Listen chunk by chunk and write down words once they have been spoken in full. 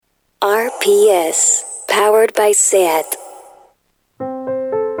RPS, powered by SAT.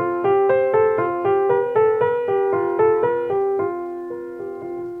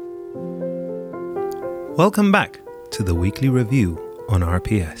 Welcome back to the Weekly Review on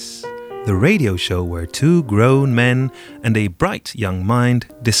RPS, the radio show where two grown men and a bright young mind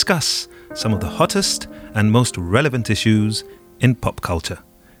discuss some of the hottest and most relevant issues in pop culture.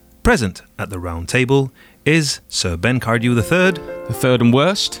 Present at the round table is Sir Ben Cardew III. The third and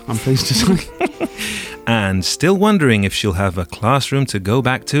worst, I'm pleased to say. And still wondering if she'll have a classroom to go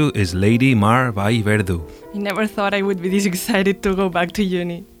back to is Lady Mar Vallverdu. I never thought I would be this excited to go back to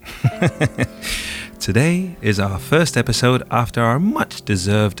uni. Today is our first episode after our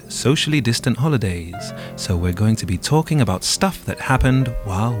much-deserved socially distant holidays, so we're going to be talking about stuff that happened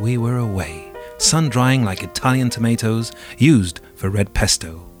while we were away, sun-drying like Italian tomatoes used for red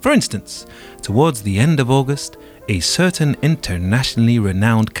pesto. For instance, towards the end of August, a certain internationally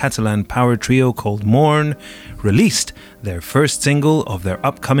renowned Catalan power trio called Morn released their first single of their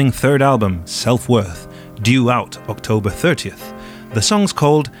upcoming third album, Self-Worth, due out October 30th. The song's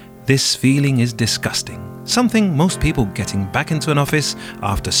called This Feeling Is Disgusting, something most people getting back into an office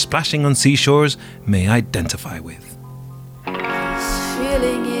after splashing on seashores may identify with. This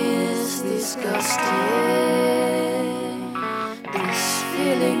feeling is disgusting. This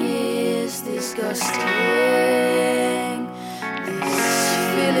feeling is disgusting. This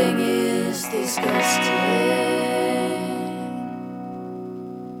feeling is disgusting.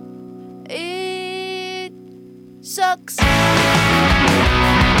 It sucks.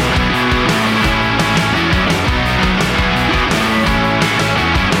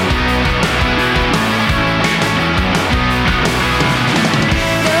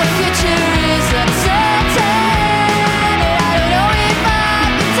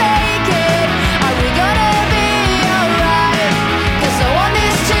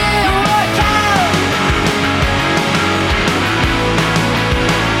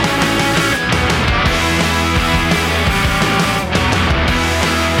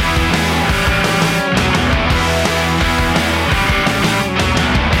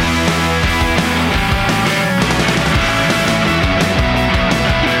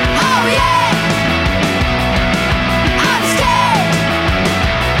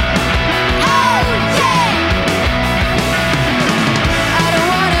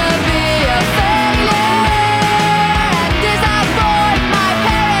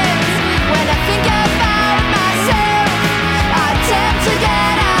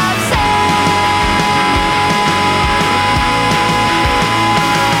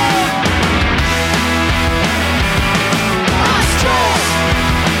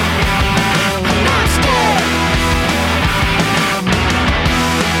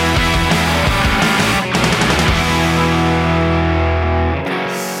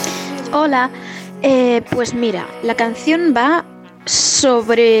 Hola, pues mira, la canción va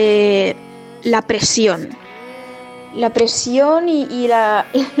sobre la presión. La presión y la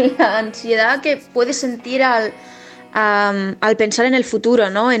ansiedad que puedes sentir al pensar en el futuro,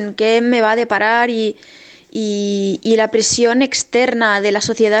 ¿no? En qué me va a deparar y la presión externa de la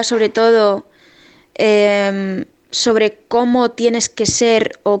sociedad, sobre todo, sobre cómo tienes que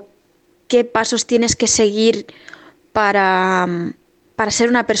ser o qué pasos tienes que seguir para ser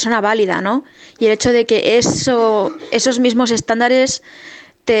una persona válida, ¿no? Y el hecho de que esos mismos estándares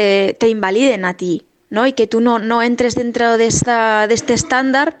te invaliden a ti, ¿no? Y que tú no entres dentro de este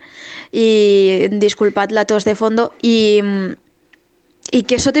estándar y, disculpad la tos de fondo, y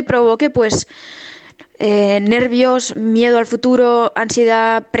que eso te provoque, pues, nervios, miedo al futuro,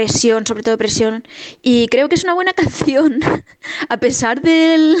 ansiedad, presión, sobre todo presión. Y creo que es una buena canción, a pesar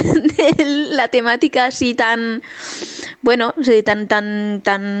de la temática así tan, bueno,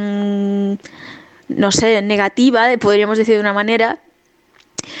 tan, no sé, negativa, podríamos decir de una manera.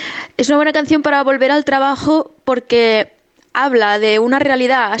 Es una buena canción para volver al trabajo porque habla de una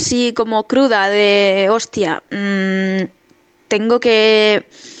realidad así como cruda, de hostia, tengo que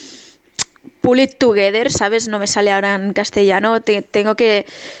pull it together, ¿sabes? No me sale ahora en castellano. Tengo que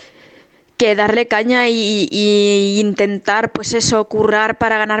darle caña y intentar, pues eso, currar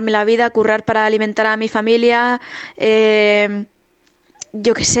para ganarme la vida, currar para alimentar a mi familia,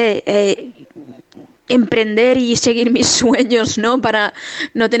 yo qué sé, emprender y seguir mis sueños, ¿no? Para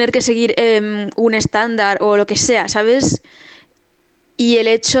no tener que seguir un estándar o lo que sea, ¿sabes? Y el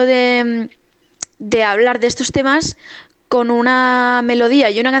hecho de hablar de estos temas con una melodía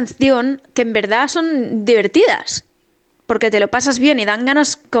y una canción que en verdad son divertidas, porque te lo pasas bien y dan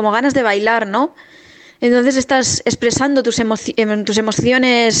ganas de bailar, ¿no? Entonces estás expresando tus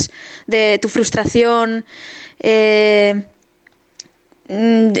emociones, de tu frustración,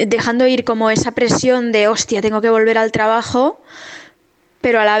 dejando ir como esa presión de hostia, tengo que volver al trabajo,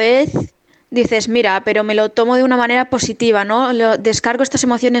 pero a la vez dices, mira, pero me lo tomo de una manera positiva, ¿no? Descargo estas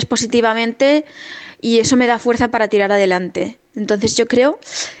emociones positivamente y eso me da fuerza para tirar adelante. Entonces yo creo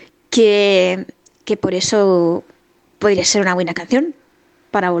que por eso podría ser una buena canción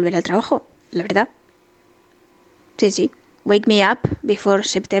para volver al trabajo, la verdad. Sí. Wake me up before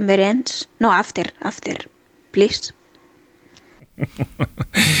September ends. No, after, please.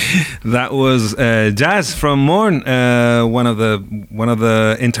 That was Jazz from Mourn, one of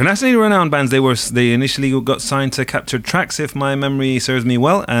the internationally renowned bands. They initially got signed to Captured Tracks, if my memory serves me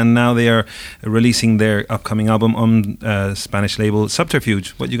well, and now they are releasing their upcoming album on Spanish label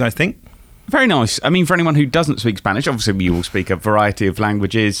Subterfuge. What do you guys think? Very nice. I mean, for anyone who doesn't speak Spanish, obviously we all speak a variety of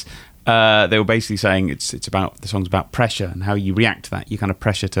languages. They were basically saying the song's about pressure and how you react to that. You kind of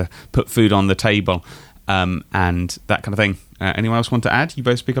pressure to put food on the table, and that kind of thing. Anyone else want to add? You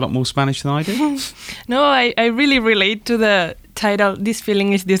both speak a lot more Spanish than I do. No, I really relate to the title. This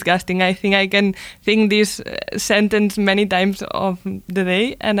feeling is disgusting. I think I can think this sentence many times of the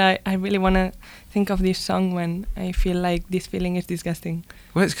day, and I really want to think of this song when I feel like this feeling is disgusting.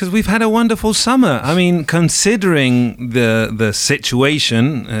 Well, it's because we've had a wonderful summer. I mean, considering the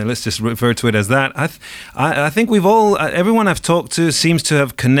situation, let's just refer to it as that. I think we've all, everyone I've talked to seems to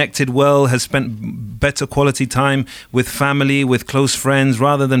have connected well, has spent better quality time with family, with close friends,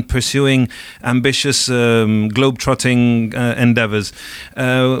 rather than pursuing ambitious globe-trotting endeavors.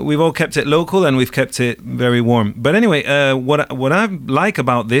 We've all kept it local and we've kept it very warm. But anyway, what I like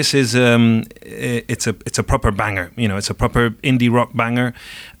about this is it's a proper banger. You know, it's a proper indie rock banger.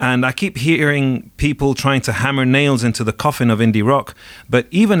 And I keep hearing people trying to hammer nails into the coffin of indie rock, but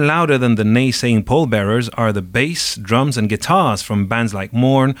even louder than the naysaying pallbearers are the bass, drums and guitars from bands like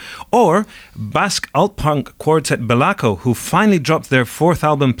Mourn or Basque alt-punk quartet Belako, who finally dropped their fourth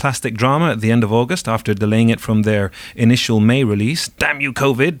album Plastic Drama at the end of August after delaying it from their initial May release. Damn you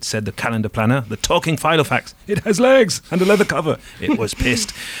COVID, said the calendar planner, the talking Filofax. It has legs and a leather cover. It was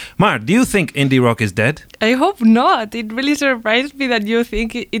pissed. Mar, do you think indie rock is dead? I hope not. It really surprised me that you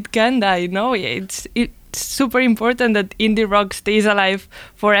think it can die. No, it's super important that indie rock stays alive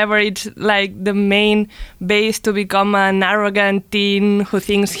forever. It's like the main base to become an arrogant teen who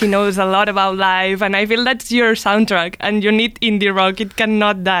thinks he knows a lot about life. And I feel that's your soundtrack. And you need indie rock. It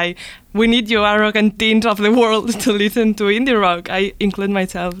cannot die. We need you arrogant teens of the world to listen to indie rock. I include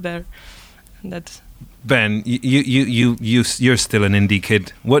myself there. That's Ben, you're still an indie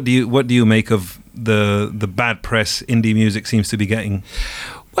kid. What do you make of the bad press indie music seems to be getting?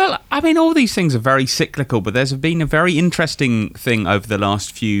 Well, I mean, all these things are very cyclical, but there's been a very interesting thing over the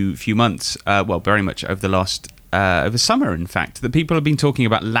last few months. Very much over the last over summer, in fact, that people have been talking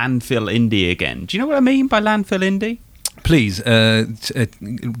about landfill indie again. Do you know what I mean by landfill indie? Please,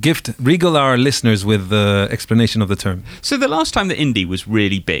 regale our listeners with the explanation of the term. So the last time that indie was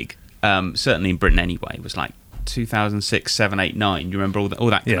really big, certainly in Britain anyway, was like 2006, 7, 8, 9. You remember all that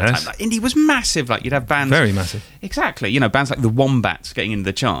kind of time? Like, indie was massive. Like, you'd have bands... Very massive. Exactly. You know, bands like the Wombats getting into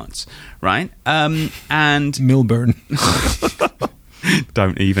the charts, right? And... Milburn.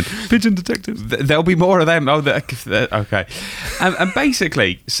 Don't even. Pigeon Detectives. There'll be more of them. Oh, okay. And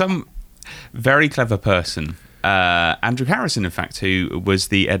basically, some very clever person... Andrew Harrison, in fact, who was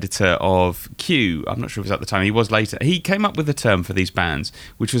the editor of Q, I'm not sure if it was at the time, he was later, he came up with a term for these bands,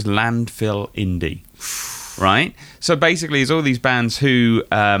 which was landfill indie, right? So basically it's all these bands who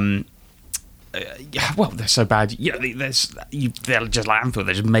they're so bad, they're just landfill,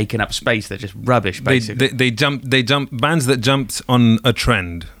 they're just making up space, they're just rubbish, basically. They jump bands that jumped on a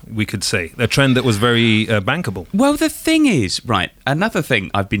trend, we could say, a trend that was very bankable. Well, the thing is, right, another thing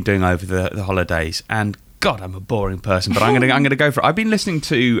I've been doing over the holidays, and God, I'm a boring person, but I'm gonna go for it. I've been listening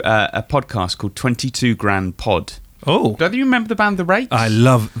to a podcast called 22 Grand Pod. Oh, do you remember the band The Rakes? I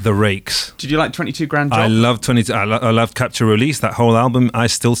love The Rakes. Did you like 22 Grand Job? I love 22. I love Capture Release. That whole album, I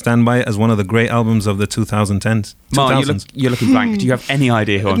still stand by it as one of the great albums of the 2010s. Mark, you're looking blank. Do you have any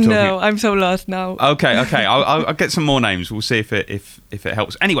idea who I'm talking about? No, I'm so lost now. Okay. I'll get some more names. We'll see if it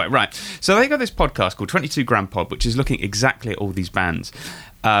helps. Anyway, right. So they got this podcast called 22 Grand Pod, which is looking exactly at all these bands.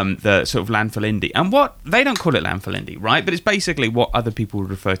 The sort of landfill indie, and what they don't call it landfill indie, right? But it's basically what other people would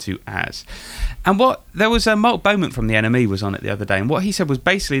refer to as. And there was Mark Bowman from the NME was on it the other day, and what he said was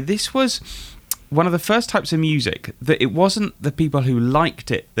basically this was one of the first types of music that it wasn't the people who liked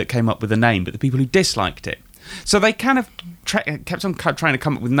it that came up with the name, but the people who disliked it. So they kind of kept on trying to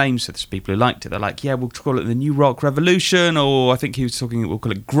come up with names for those people who liked it. They're like, yeah, we'll call it the New Rock Revolution, or I think he was talking, we'll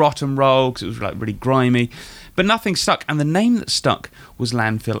call it Grot and Roll, because it was like really grimy. But nothing stuck, and the name that stuck was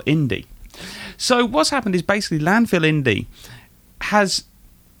Landfill Indie. So what's happened is basically Landfill Indie has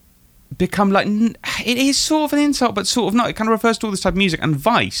become like, it is sort of an insult, but sort of not. It kind of refers to all this type of music. And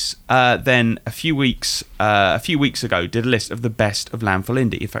Vice then a few weeks ago did a list of the best of Landfill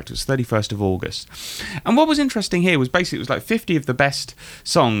Indie. In fact, it was 31st of August. And what was interesting here was basically it was like 50 of the best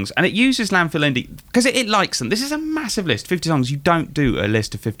songs, and it uses Landfill Indie because it likes them. This is a massive list, 50 songs. You don't do a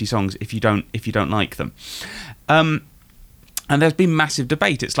list of 50 songs if you don't like them. And there's been massive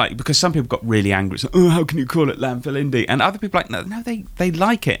debate. It's like, because some people got really angry. It's like, oh, how can you call it Landfill Indie? And other people are like, no, they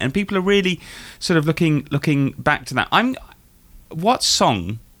like it. And people are really sort of looking back to that. What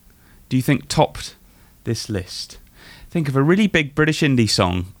song do you think topped this list? Think of a really big British indie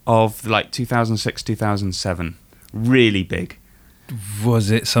song of like 2006, 2007. Really big. Was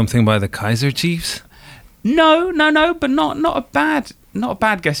it something by the Kaiser Chiefs? No, but not a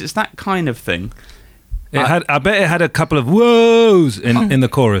bad guess. It's that kind of thing. I bet it had a couple of whoas in the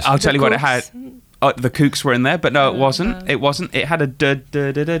chorus. I'll tell you what it had. The Kooks were in there, but no, it wasn't. It had a da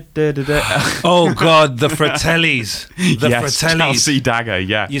da da da da da. Oh God, the Fratellis. Fratellis. Chelsea Dagger.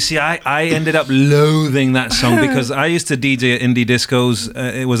 Yeah. You see, I ended up loathing that song because I used to DJ at indie discos.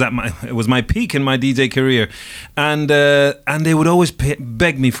 It was my peak in my DJ career, and they would always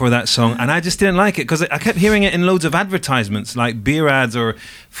beg me for that song, and I just didn't like it because I kept hearing it in loads of advertisements, like beer ads or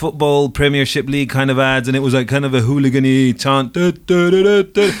football Premiership League kind of ads, and it was like kind of a hooligan-y chant.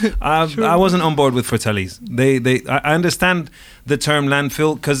 I wasn't on board with Fratellis. I understand the term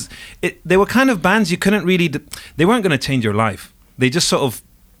landfill because they were kind of bands you couldn't really. They weren't going to change your life. They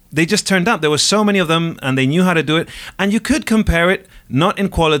just turned up. There were so many of them, and they knew how to do it. And you could compare it not in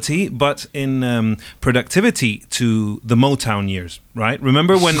quality, but in productivity to the Motown years, right?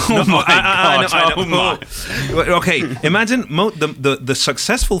 Remember when? I know. Okay, imagine the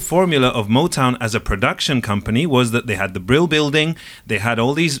successful formula of Motown as a production company was that they had the Brill Building, they had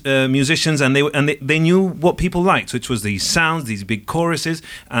all these musicians, and they knew what people liked, which was these sounds, these big choruses,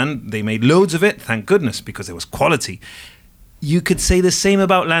 and they made loads of it. Thank goodness, because it was quality. You could say the same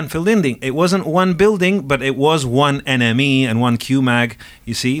about Landfill Indie. It wasn't one building, but it was one NME and one QMag.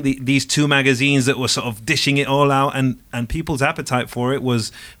 You see, these two magazines that were sort of dishing it all out, and people's appetite for it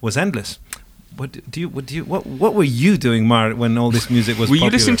was endless. What were you doing, Mar, when all this music was popular? Were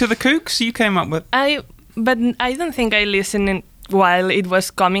you listening to the Kooks? You came up with... But I don't think I listened while it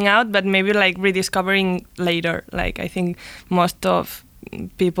was coming out, but maybe like rediscovering later. Like I think most of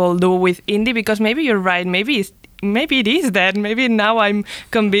people do with indie, because maybe you're right. Maybe it is that. Maybe now I'm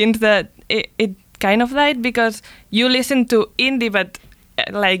convinced that it kind of died because you listen to indie, but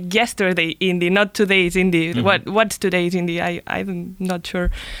like yesterday indie, not today's indie. Mm-hmm. What's today's indie? I'm not sure.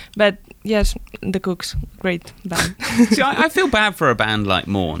 But yes, the Kooks, great band. See, I feel bad for a band like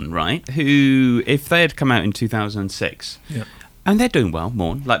Mourn, right? Who, if they had come out in 2006, and they're doing well,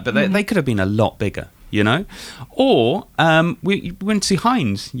 Mourn, but they could have been a lot bigger. You know, or we went to see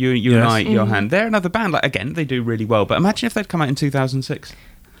Heinz. You and I, Johan. They're another band. Like again, they do really well. But imagine if they'd come out in 2006.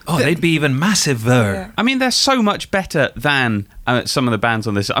 Oh, they'd be even massive there. Yeah. I mean, they're so much better than some of the bands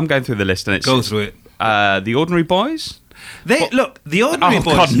on this. I'm going through the list, and it's go through it. The Ordinary Boys. Look, the Ordinary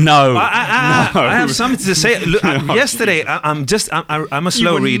Boys. Oh God, no! I have something to say. Look, yesterday, I'm a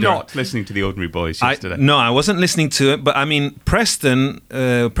slow reader. You were not listening to the Ordinary Boys yesterday. No, I wasn't listening to it. But I mean, Preston,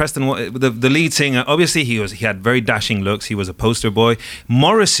 the lead singer. Obviously, he had very dashing looks. He was a poster boy.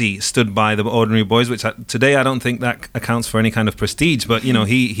 Morrissey stood by the Ordinary Boys, which today I don't think that accounts for any kind of prestige. But you know,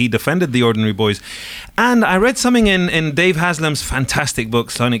 he defended the Ordinary Boys. And I read something in Dave Haslam's fantastic book,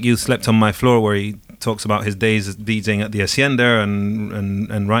 Sonic Youth Slept on My Floor, where he talks about his days as DJing at the Hacienda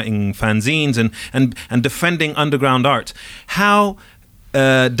and writing fanzines and defending underground art. How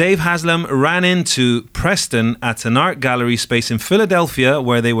Dave Haslam ran into Preston at an art gallery space in Philadelphia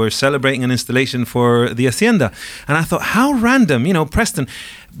where they were celebrating an installation for the Hacienda. And I thought, how random, you know, Preston.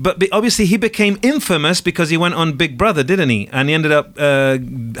 But obviously he became infamous because he went on Big Brother, didn't he? And he ended up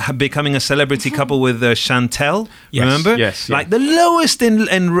becoming a celebrity couple with Chantel, remember? Yes. Like the lowest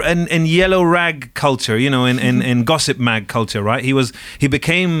in yellow rag culture, you know, in gossip mag culture, right? He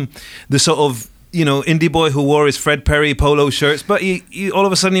became the sort of, you know, indie boy who wore his Fred Perry polo shirts, but he all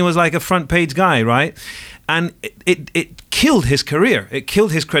of a sudden he was like a front page guy, right? And it killed his career. It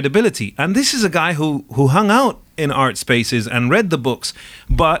killed his credibility. And this is a guy who hung out in art spaces and read the books,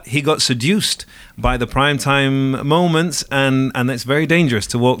 but he got seduced by the primetime moments, and it's very dangerous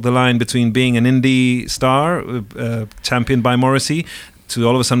to walk the line between being an indie star, championed by Morrissey, to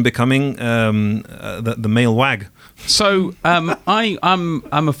all of a sudden becoming the male wag. So I'm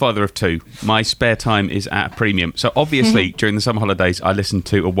a father of two. My spare time is at a premium. So obviously during the summer holidays I listened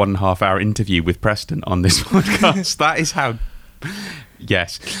to a 1.5 hour interview with Preston on this podcast. That is how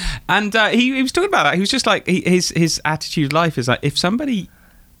Yes. And he was talking about that. He was just like, his attitude of life is like, if somebody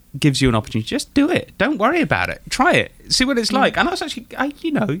gives you an opportunity, just do it. Don't worry about it. Try it. See what it's like. And I was actually,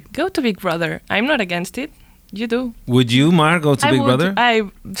 Go to Big Brother. I'm not against it. You do. Would you, Mar, go to Big Brother?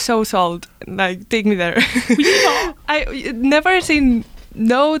 I'm so sold. Like, take me there. I never seen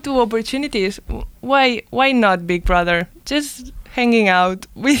no to opportunities. Why not Big Brother? Just hanging out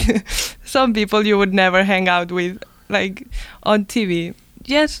with some people you would never hang out with, like on TV.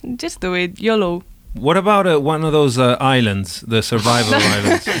 Yes, just do it. YOLO. What about one of those islands, the survival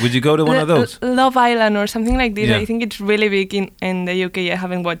islands? Would you go to one of those? Love Island or something like this. Yeah. I think it's really big in the UK. I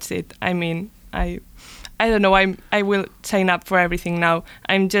haven't watched it. I mean, I don't know. I will sign up for everything now.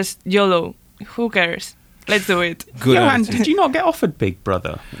 I'm just YOLO. Who cares? Let's do it. Good Johan, attitude. did you not get offered Big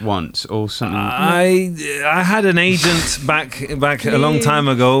Brother once or something? I had an agent back a long time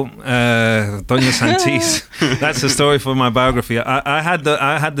ago, Toño Santis. That's a story for my biography. I had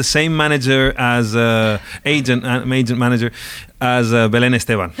the same manager as agent manager as Belén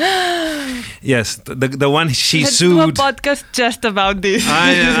Esteban. Yes, the one she Let's sued. do a podcast just about this.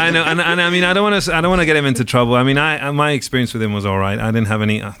 I know, and I mean, I don't want to get him into trouble. I mean, my experience with him was all right. I didn't have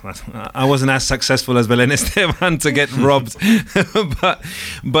any. I wasn't as successful as Belén Esteban to get robbed,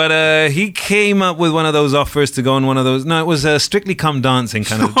 but he came up with one of those offers to go on one of those. No, it was a Strictly Come Dancing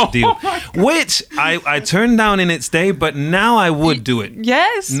kind of deal, which I turned down in its day. But now I would do it.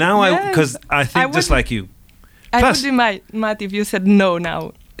 Yes. Now because I think just like you. I Plus- would be mad if you said no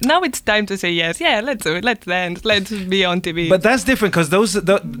now. Now it's time to say yes. Yeah, let's do it. Let's dance. Let's be on TV. But that's different because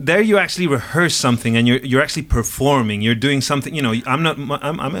there you actually rehearse something and you're actually performing. You're doing something. You know, I'm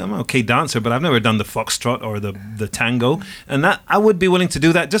an okay dancer, but I've never done the foxtrot or the tango. And that I would be willing to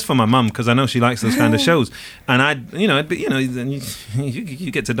do that just for my mum because I know she likes those kind of shows. And you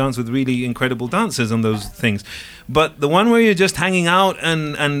get to dance with really incredible dancers on those things. But the one where you're just hanging out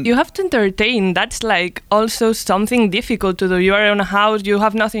and you have to entertain. That's like also something difficult to do. You are in a house. You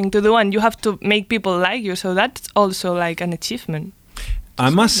have nothing to do, and you have to make people like you. So that's also like an achievement. I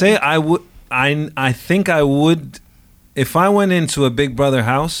must say, I think I would, if I went into a Big Brother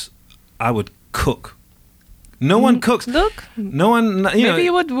house, I would cook. No one cooks. Look, No one. maybe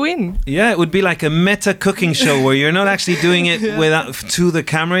you would win. Yeah, it would be like a meta cooking show where you're not actually doing it to the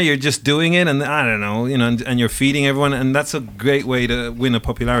camera. You're just doing it, and I don't know, and you're feeding everyone, and that's a great way to win a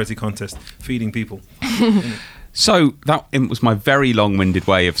popularity contest, feeding people. So that was my very long-winded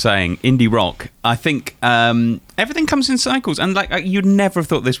way of saying indie rock. I think everything comes in cycles, and like you'd never have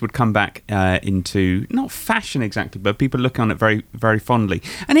thought this would come back into not fashion exactly, but people look on it very, very fondly.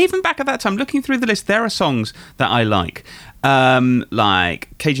 And even back at that time, looking through the list, there are songs that I like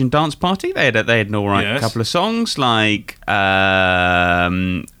Cajun Dance Party. They had an alright couple of songs, like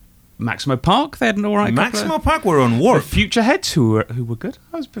Maximo Park. They had an alright. Maximo Park were on Warp. Future Heads, who were good.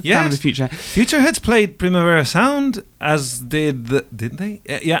 I was a fan of the Future. Future Heads played Primavera Sound, as did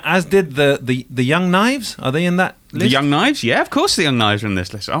as did the Young Knives. Are they in that list? The Young Knives, yeah, of course the Young Knives are in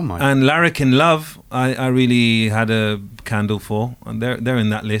this list. Oh my! And Larrikin Love, I really had a candle for, and they're in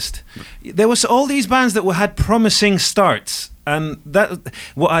that list. There was all these bands that had promising starts. And that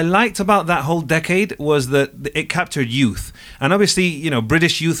what I liked about that whole decade was that it captured youth, and obviously,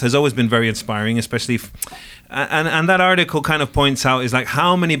 British youth has always been very inspiring, especially. And that article kind of points out is like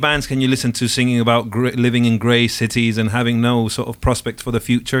how many bands can you listen to singing about living in grey cities and having no sort of prospect for the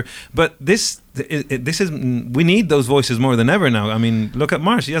future? But this is we need those voices more than ever now. I mean, look at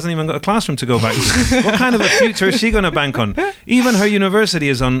Mar. She hasn't even got a classroom to go back to. What kind of a future is she going to bank on? Even her university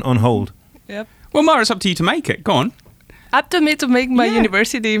is on hold. Yep. Well, Mar, it's up to you to make it. Go on. Up to me to make my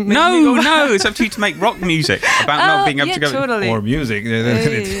university. No, it's up to you to make rock music about not being able to go. Totally. Or music.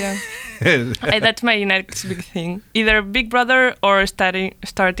 Yeah. That's my next big thing. Either Big Brother or starting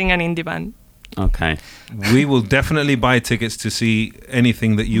an indie band. Okay. We will definitely buy tickets to see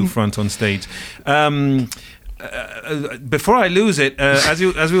anything that you front on stage. Before I lose it, as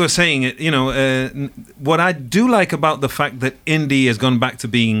we were saying it, what I do like about the fact that indie has gone back to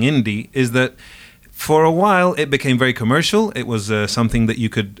being indie is that for a while, it became very commercial. It was something that you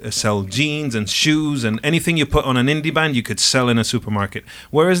could sell jeans and shoes and anything you put on an indie band, you could sell in a supermarket.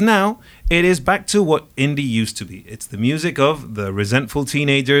 Whereas now, it is back to what indie used to be. It's the music of the resentful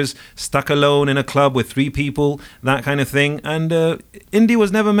teenagers stuck alone in a club with 3 people, that kind of thing. And indie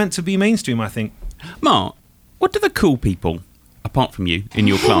was never meant to be mainstream, I think. Mark, what do the cool people, apart from you, in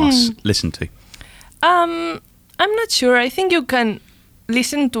your class, listen to? I'm not sure. I think you can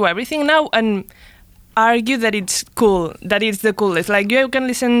listen to everything now and argue that it's cool, that it's the coolest. Like you can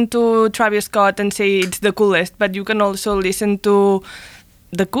listen to Travis Scott and say it's the coolest, but you can also listen to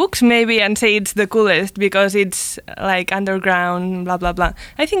the Cooks maybe and say it's the coolest because it's like underground, blah blah blah.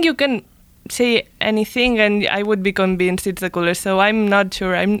 I think you can say anything and I would be convinced it's the coolest. So I'm not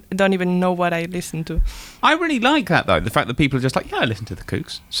sure. I don't even know what I listen to. I really like that though. The fact that people are just like, yeah, I listen to the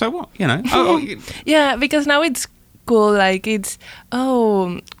Kooks. So what? You know? Yeah, because now it's cool. Like it's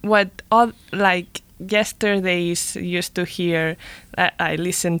what all like yesterdays used to hear that I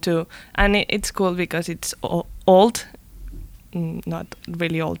listen to, and it's cool because it's old. Not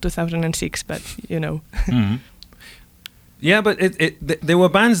really old, 2006, but you know. Mm-hmm. Yeah, but there were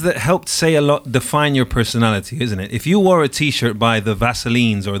bands that helped say a lot, define your personality, isn't it? If you wore a T-shirt by the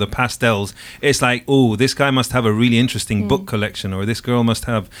Vaselines or the Pastels, it's like, oh, this guy must have a really interesting book collection, or this girl must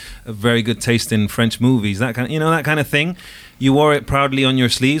have a very good taste in French movies. That kind, that kind of thing. You wore it proudly on your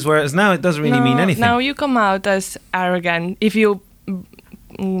sleeves, whereas now it doesn't really mean anything. Now you come out as arrogant if you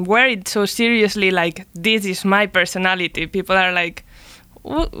wear it so seriously. Like, this is my personality. People are like,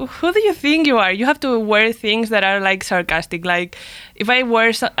 who do you think you are? You have to wear things that are like sarcastic. Like if I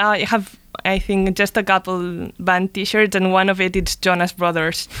wear, I have, I think, just a couple band T-shirts, and one of it is Jonas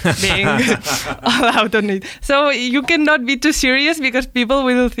Brothers being all out on it. So you cannot be too serious because people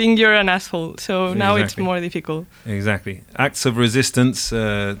will think you're an asshole. So now it's more difficult. Exactly. Acts of resistance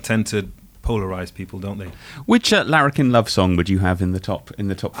tend to polarize people, don't they? Which Larrikin love song would you have in the top 50?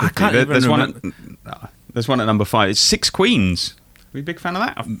 I can't even remember. There's one at number 5. It's Six Queens. Are you a big fan of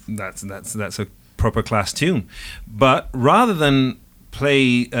that? That's a proper class tune. But rather than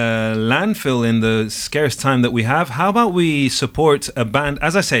play Landfill in the scarce time that we have, how about we support a band?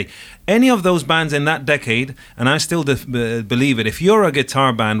 As I say, any of those bands in that decade, and I still believe it, if you're a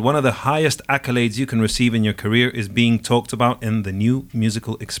guitar band, one of the highest accolades you can receive in your career is being talked about in the New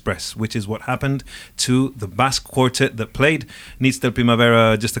Musical Express, which is what happened to the Basque quartet that played Nits del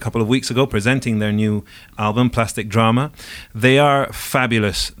Primavera just a couple of weeks ago, presenting their new album, Plastic Drama. They are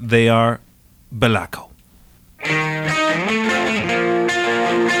fabulous. They are Belaco.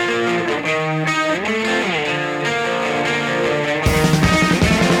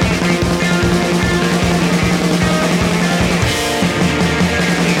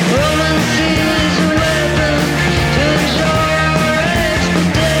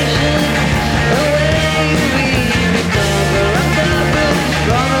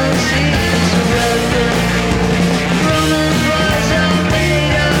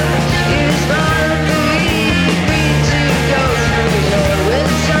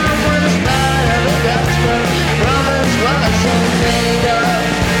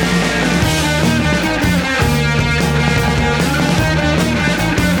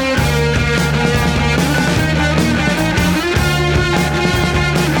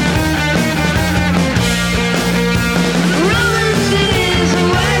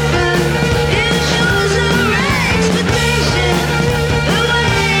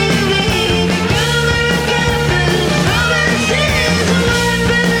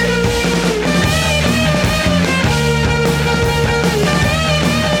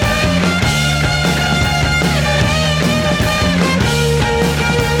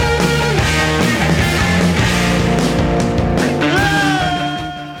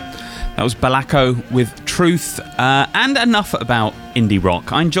 That was Belaco with Truth, and enough about indie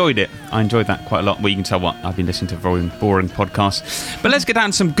rock. I enjoyed it. I enjoyed that quite a lot. Well, you can tell what I've been listening to very boring podcasts. But let's get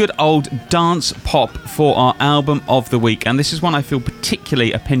down to some good old dance pop for our album of the week. And this is one I feel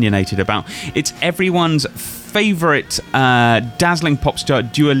particularly opinionated about. It's everyone's favourite dazzling pop star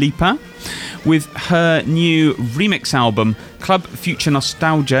Dua Lipa, with her new remix album Club Future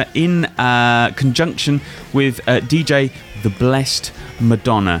Nostalgia in conjunction with DJ The Blessed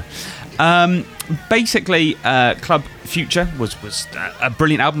Madonna. Basically, Club Future was a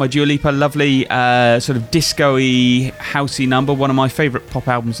brilliant album by Dua Lipa. Lovely, sort of disco-y, housey number. One of my favourite pop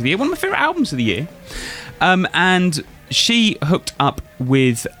albums of the year. One of my favourite albums of the year. And she hooked up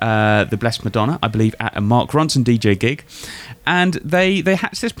with the Blessed Madonna, I believe, at a Mark Ronson DJ gig. And they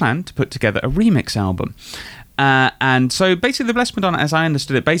hatched this plan to put together a remix album. And so basically the Blessed Madonna, as I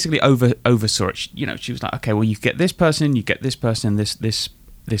understood it, basically oversaw it. She was like, okay, well, you get this person, you get this person,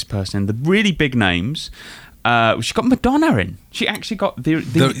 this person, the really big names. She got Madonna in. She actually got the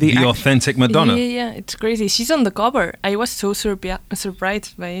authentic Madonna. Yeah, it's crazy. She's on the cover. I was so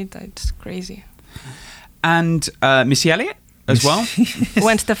surprised by it. It's crazy. And Missy Elliott as well.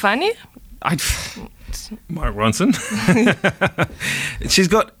 Gwen Stefani. Mark Ronson.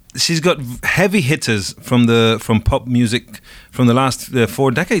 She's got heavy hitters from pop music from the last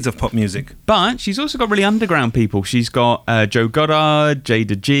 4 decades of pop music. But she's also got really underground people. She's got Joe Goddard,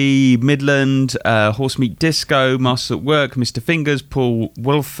 Jada G, Midland, Horse Meat Disco, Masters at Work, Mr. Fingers, Paul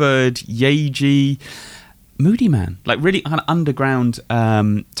Wilford, Yeji, Moody Man, like really kind of underground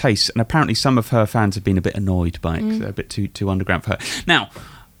tastes, and apparently some of her fans have been a bit annoyed by it 'cause they're a bit too underground for her. Now,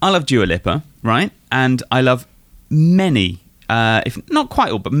 I love Dua Lipa, right? And I love many, if not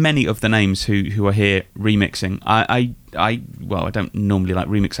quite all, but many of the names who are here remixing. I don't normally like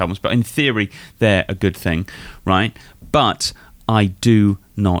remix albums, but in theory, they're a good thing, right? But I do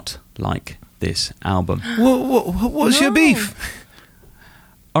not like this album. What's your beef?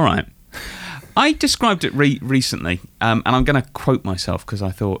 All right. I described it recently, and I'm going to quote myself because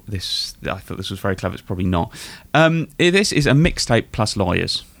I thought this was very clever. It's probably not. This is a mixtape plus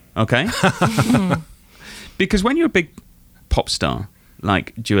lawyers, okay? Because when you're a big pop star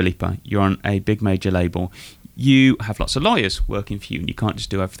like Dua Lipa, you're on a big major label, you have lots of lawyers working for you, and you can't just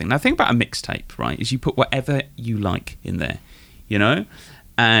do everything. Now, the thing about a mixtape, right, is you put whatever you like in there, you know?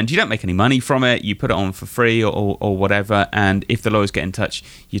 And you don't make any money from it. You put it on for free or whatever. And if the lawyers get in touch,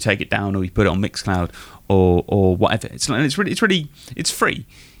 you take it down or you put it on Mixcloud or whatever. It's free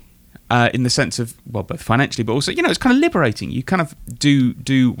in the sense of, well, both financially, but also, you know, it's kind of liberating. You kind of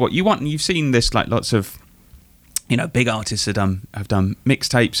do what you want. And you've seen this, like lots of, you know, big artists have done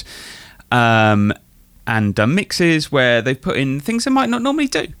mixtapes and done mixes where they've put in things they might not normally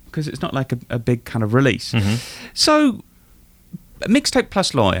do because it's not like a big kind of release. Mm-hmm. So mixtape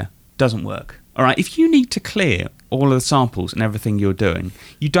plus lawyer doesn't work. All right, if you need to clear all of the samples and everything you're doing,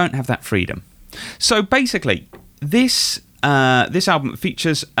 you don't have that freedom. So basically, this album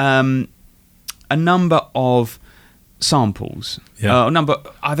features a number of samples. Yeah.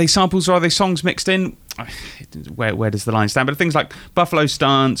 Are they samples or are they songs mixed in? Where does the line stand? But things like Buffalo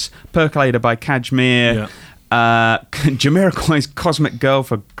Stance, Percolator by Kashmir, Jamiroquai's Cosmic Girl,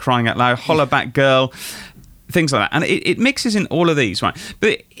 for crying out loud, Hollaback Girl, things like that, and it mixes in all of these, right?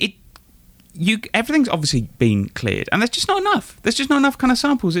 But everything's obviously been cleared, and there's just not enough. There's just not enough kind of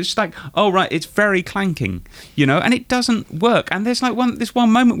samples. It's just like, oh right, it's very clanking, you know, and it doesn't work. And there's like this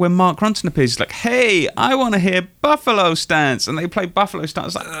one moment where Mark Ronson appears, like, hey, I want to hear Buffalo Stance, and they play Buffalo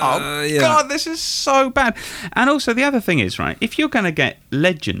Stance. Like, God, this is so bad. And also the other thing is, right, if you're going to get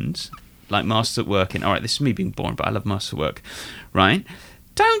legends like Masters at Work in, all right, this is me being boring, but I love Masters at Work, right?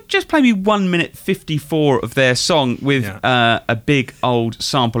 Don't just play me 1 minute 54 of their song with a big old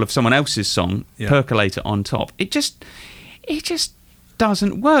sample of someone else's song, Percolator, on top. It just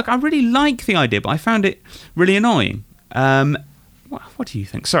doesn't work. I really like the idea, but I found it really annoying. What do you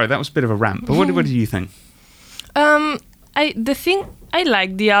think? Sorry, that was a bit of a rant, but what do you think? I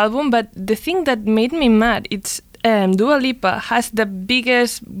like the album, but the thing that made me mad, it's Dua Lipa has the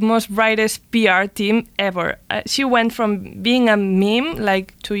biggest, most brightest PR team ever. She went from being a meme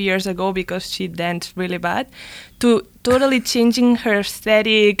like 2 years ago because she danced really bad to totally changing her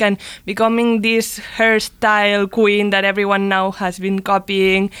aesthetic and becoming this hairstyle queen that everyone now has been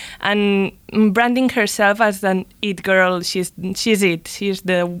copying and branding herself as an it girl. She's it. She's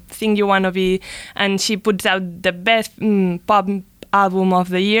the thing you want to be. And she puts out the best pop album of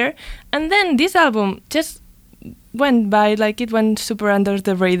the year. And then this album just went by, like it went super under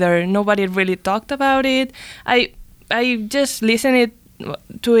the radar. Nobody really talked about it. I just listened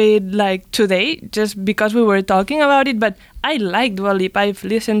to it like today just because we were talking about it, but I like Dua Lipa. I've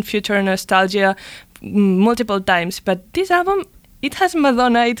listened Future Nostalgia multiple times, but this album, it has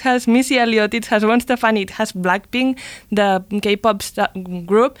Madonna, it has Missy Elliott, it has Gwen Stefani, it has Blackpink, the K-pop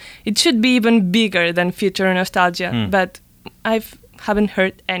group. It should be even bigger than Future Nostalgia, but I haven't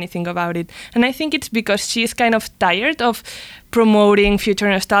heard anything about it. And I think it's because she's kind of tired of promoting Future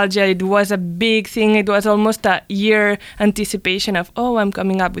Nostalgia. It was a big thing. It was almost a year anticipation of, oh, I'm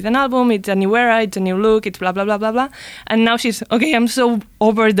coming up with an album. It's a new era. It's a new look. It's blah, blah, blah, blah, blah. And now she's, okay, I'm so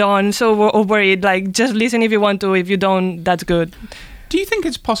overdone, so over it. Like, just listen if you want to. If you don't, that's good. Do you think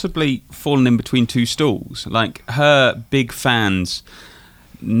it's possibly fallen in between two stools? Like, her big fans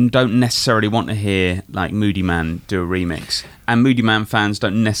don't necessarily want to hear like Moody Man do a remix, and Moody Man fans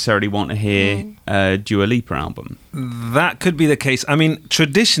don't necessarily want to hear a Dua Lipa album. That could be the case. I mean,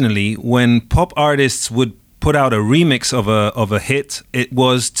 traditionally, when pop artists would put out a remix of a hit, it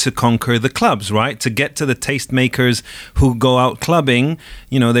was to conquer the clubs, right? To get to the tastemakers who go out clubbing.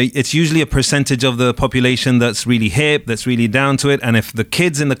 You know, it's usually a percentage of the population that's really hip, that's really down to it. And if the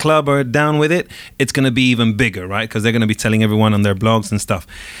kids in the club are down with it, it's going to be even bigger, right? Because they're going to be telling everyone on their blogs and stuff.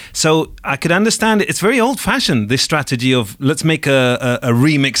 So I could understand it. It's very old-fashioned, this strategy of let's make a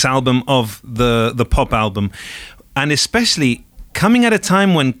remix album of the pop album. And especially coming at a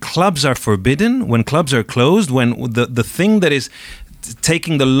time when clubs are forbidden, when clubs are closed, when the thing that is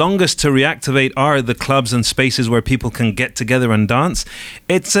taking the longest to reactivate are the clubs and spaces where people can get together and dance.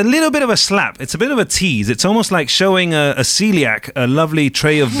 It's a little bit of a slap. It's a bit of a tease. It's almost like showing a celiac a lovely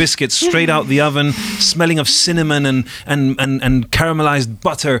tray of biscuits straight out the oven, smelling of cinnamon and caramelized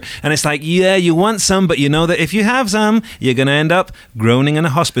butter. And it's like, yeah, you want some, but you know that if you have some, you're going to end up groaning in a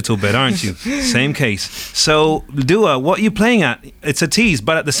hospital bed, aren't you? Same case. So, Dua, what are you playing at? It's a tease,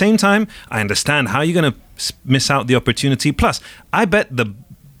 but at the same time, I understand how you're going to miss out the opportunity. Plus, I bet the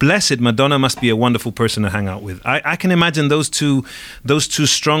blessed Madonna must be a wonderful person to hang out with. I can imagine those two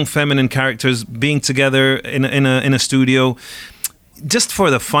strong feminine characters being together in a studio. Just for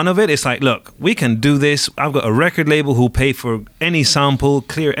the fun of it, it's like, look, we can do this. I've got a record label who'll pay for any sample,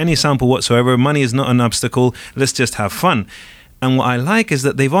 clear any sample whatsoever. Money is not an obstacle. Let's just have fun. And what I like is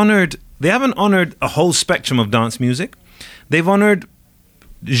that they haven't honored a whole spectrum of dance music. They've honored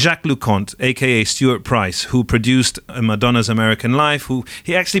Jacques Leconte, aka Stuart Price, who produced Madonna's American Life, who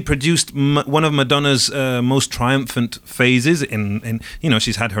he actually produced one of Madonna's most triumphant phases in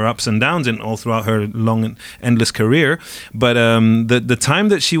she's had her ups and downs in all throughout her long and endless career, but the time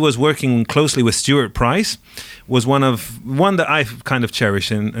that she was working closely with Stuart Price was one that I kind of cherish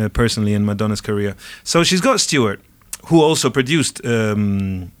personally in Madonna's career. So she's got Stuart, who also produced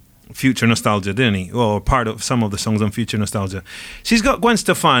Future Nostalgia, didn't he? Or part of some of the songs on Future Nostalgia. She's got Gwen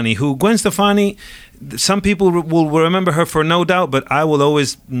Stefani, some people will remember her for No Doubt, but I will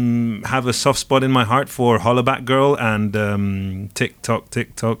always have a soft spot in my heart for Hollaback Girl and Tick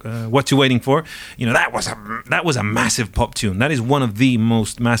Tock, What You Waiting For? You know, that was a massive pop tune. That is one of the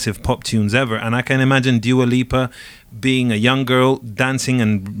most massive pop tunes ever. And I can imagine Dua Lipa being a young girl, dancing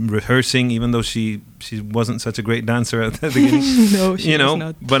and rehearsing, even though she wasn't such a great dancer at the beginning. No, she was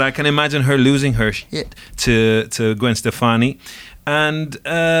not. But I can imagine her losing her shit to Gwen Stefani. And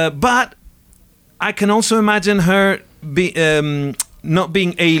but I can also imagine her not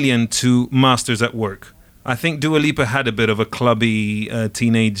being alien to Masters at Work. I think Dua Lipa had a bit of a clubby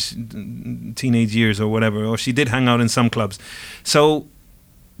teenage years or whatever, or she did hang out in some clubs. So,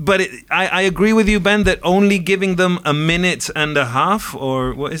 but I agree with you, Ben, that only giving them a minute and a half,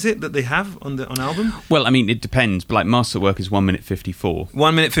 or what is it that they have on album? Well, I mean, it depends. But like Master at Work is 1 minute 54.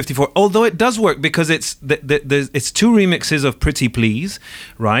 1 minute 54. Although it does work because it's two remixes of Pretty Please,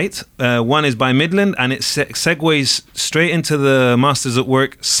 right? One is by Midland, and it segues straight into the Masters at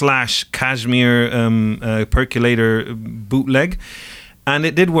Work / Cashmere Percolator bootleg. And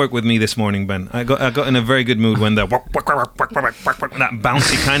it did work with me this morning, Ben. I got in a very good mood when that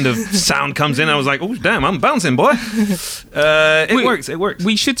bouncy kind of sound comes in. I was like, oh, damn, I'm bouncing, boy. It works.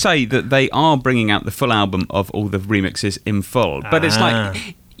 We should say that they are bringing out the full album of all the remixes in full. But it's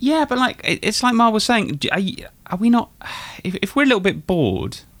like, yeah, but like, it's like Mar was saying, are we not, if we're a little bit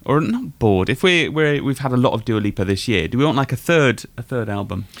bored, or not bored, if we've had a lot of Dua Lipa this year, do we want like a third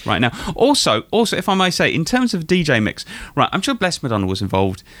album right now? Also, if I may say, in terms of DJ mix, right, I'm sure Blessed Madonna was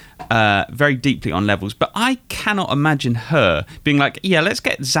involved very deeply on levels, but I cannot imagine her being like, yeah, let's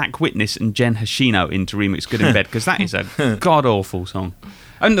get Zach Witness and Jen Hashino in to remix Good in Bed, because that is a god-awful song.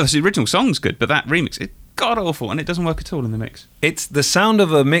 And the original song's good, but that remix is god-awful, and it doesn't work at all in the mix. It's the sound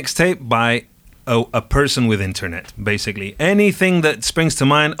of a mixtape by a person with internet, basically. Anything that springs to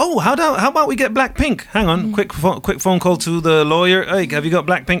mind. Oh, how about we get Blackpink? Hang on, quick phone call to the lawyer. Hey, have you got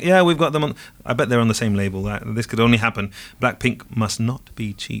Blackpink? Yeah, we've got them on. I bet they're on the same label. This could only happen. Blackpink must not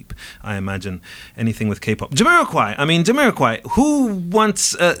be cheap, I imagine. Anything with K-pop. Jamiroquai. Who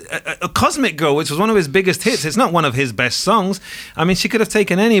wants a Cosmic Girl, which was one of his biggest hits? It's not one of his best songs. I mean, she could have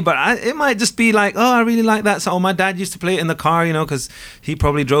taken any, but it might just be like, oh, I really like that song. Oh, my dad used to play it in the car, because he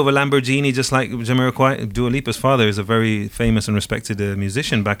probably drove a Lamborghini just like Jamiroquai. Dua Lipa's father is a very famous and respected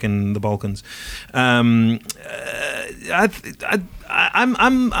musician back in the Balkans.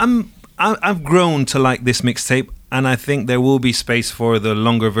 I've grown to like this mixtape, and I think there will be space for the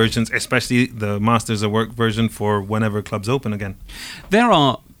longer versions, especially the Masters at Work version for whenever clubs open again. There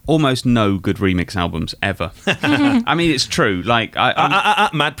are almost no good remix albums ever. I mean, it's true. Like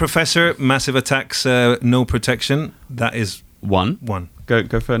Mad Professor, Massive Attack's No Protection. That is one.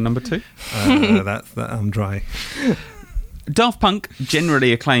 Go for number 2. That I'm dry. Daft Punk,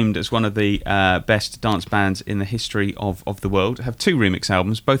 generally acclaimed as one of the best dance bands in the history of the world, have 2 remix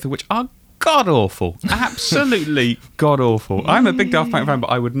albums, both of which are god-awful. Absolutely god-awful. I'm a big Daft Punk fan, but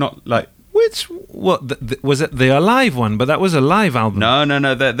I would not like... Was it the Alive one? But that was a live album.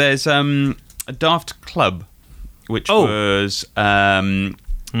 No. There's a Daft Club, which was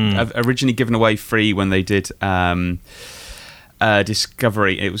originally given away free when they did...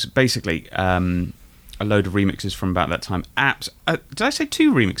 Discovery. It was basically a load of remixes from about that time. Did I say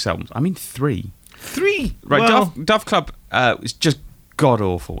 2 remix albums? I mean 3. 3? Right, well, Daft Club is just god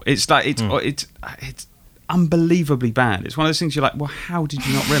awful. It's like it's unbelievably bad. It's one of those things you're like, well, how did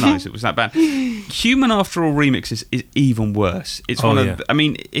you not realise it was that bad? Human After All remix is even worse. It's I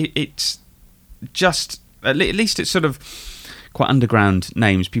mean, it's just at least it's sort of quite underground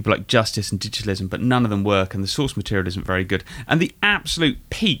names, people like Justice and Digitalism, but none of them work, and the source material isn't very good. And the absolute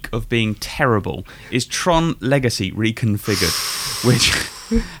peak of being terrible is Tron Legacy Reconfigured, which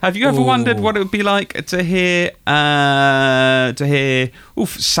have you ever wondered what it would be like to hear Sander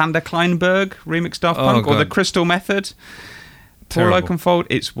Kleinberg remix Daft Punk or the Crystal Method? Paul Oakenfold.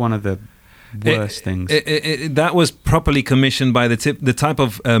 It's one of the worst things. That was properly commissioned by the type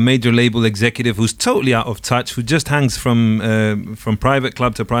of major label executive who's totally out of touch, who just hangs from private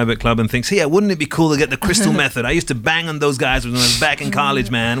club to private club and thinks, hey, wouldn't it be cool to get the Crystal Method? I used to bang on those guys when I was back in college,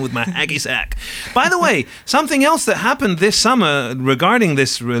 man, with my hacky sack. By the way, something else that happened this summer regarding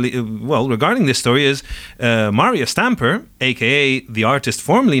this story is Maria Stamper, aka the artist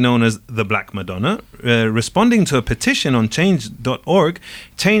formerly known as the Black Madonna, responding to a petition on change.org,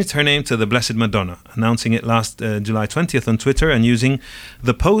 changed her name to the Blessed Madonna, announcing it last July 20th on Twitter and using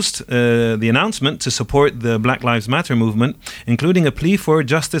the post, the announcement, to support the Black Lives Matter movement, including a plea for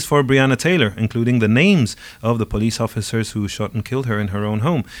justice for Breonna Taylor, including the names of the police officers who shot and killed her in her own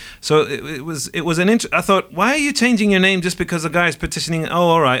home. So it was I thought, why are you changing your name just because the guy is petitioning? Oh,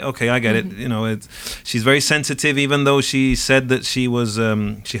 all right, okay, I get it. You know, she's very sensitive, even though she said that she was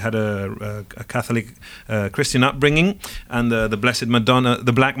she had a Catholic Christian upbringing, and the Blessed Madonna,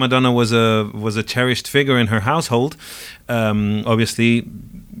 the Black Madonna, was a cherished figure in her household. Obviously,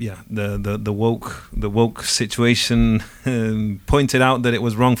 yeah, the woke situation pointed out that it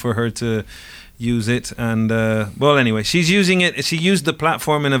was wrong for her to use it, and well, anyway, she's using it. She used the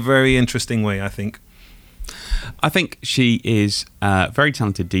platform in a very interesting way, I think. I think she is a very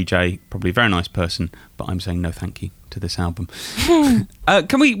talented DJ, probably a very nice person, but I'm saying no thank you to this album.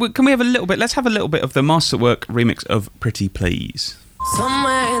 Can we have a little bit? Let's have a little bit of the Masterwork remix of Pretty Please.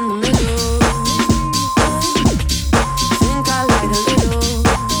 Somewhere in the middle, think I lied a little.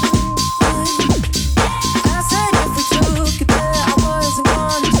 I said if we took it there, I wasn't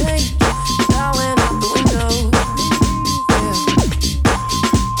gonna change. That went out the window. Yeah.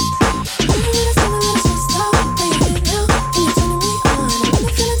 Maybe it's something that's just out. Baby, now, and you're turning me on. And I'm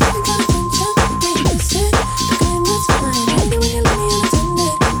feeling taking kind of attention. Baby, this shit, the game that's fine. Maybe when you let me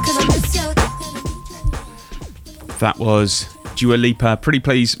unattended, 'cause I miss you. That was Dua Lipa, Pretty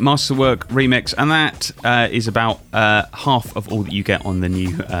Please, Masterwork remix, and that is about half of all that you get on the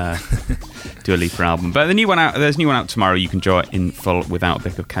new Dua Lipa album. But there's a new one out tomorrow. You can enjoy it in full without a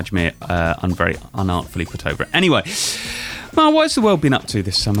bit of cashmere, very unartfully put over it. Anyway, Mar, what has the world been up to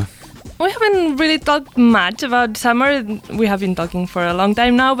this summer? We haven't really talked much about summer. We have been talking for a long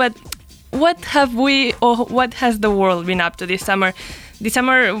time now, but what has the world been up to this summer? This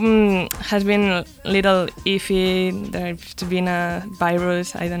summer has been a little iffy. There's been a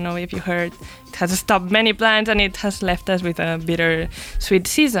virus, I don't know if you heard. It has stopped many plans, and it has left us with a bitter-sweet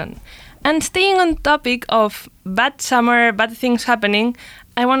season. And staying on topic of bad summer, bad things happening,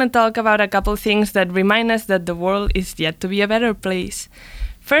 I want to talk about a couple things that remind us that the world is yet to be a better place.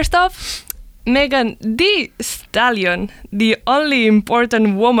 First off, Megan Thee Stallion, the only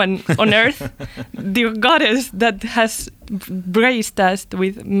important woman on earth, the goddess that has graced us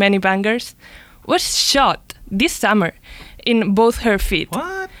with many bangers, was shot this summer in both her feet.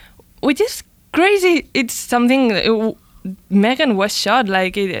 What? Which is crazy. It's something... Megan was shot.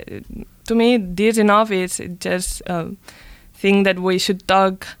 To me, this enough is just a thing that we should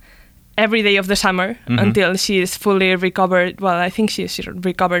talk every day of the summer until she is fully recovered. Well, I think she's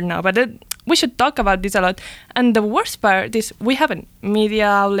recovered now, but we should talk about this a lot. And the worst part is we haven't. Media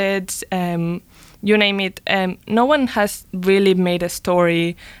outlets, you name it. No one has really made a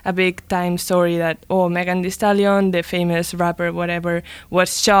story, a big-time story that, Megan Thee Stallion, the famous rapper, whatever,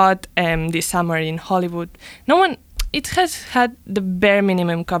 was shot this summer in Hollywood. No one... It has had the bare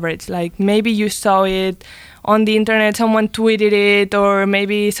minimum coverage. Like, maybe you saw it on the internet, someone tweeted it, or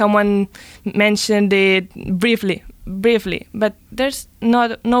maybe someone mentioned it briefly. But there's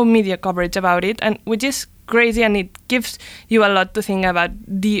no media coverage about it, and which is crazy, and it gives you a lot to think about.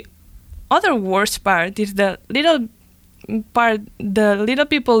 The other worst part is the little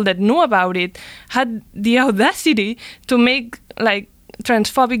people that knew about it had the audacity to make,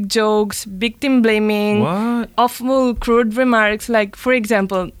 transphobic jokes, victim blaming, awful, crude remarks. Like, for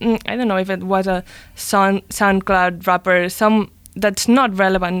example, I don't know if it was a SoundCloud rapper, that's not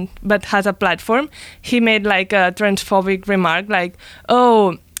relevant but has a platform. He made a transphobic remark like,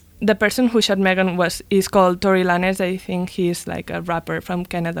 the person who shot Megan is called Tory Lanez. I think he's like a rapper from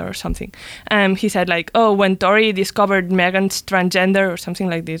Canada or something. He said like, oh, when Tory discovered Megan's transgender or something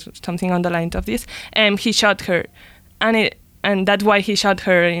like this, something on the lines of this, he shot her, and that's why he shot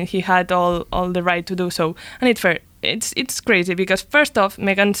her, and he had all the right to do so. And it's fair. It's crazy because first off,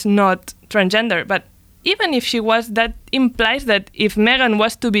 Megan's not transgender, but even if she was, that implies that if Megan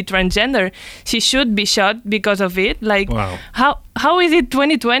was to be transgender, she should be shot because of it. Like, Wow. how is it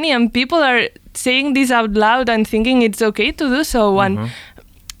 2020 and people are saying this out loud and thinking it's okay to do so? And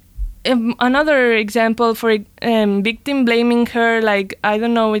another example for victim blaming her, like, I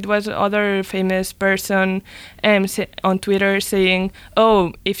don't know, it was other famous person on Twitter saying,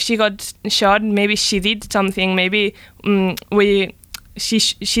 oh, if she got shot, maybe she did something, maybe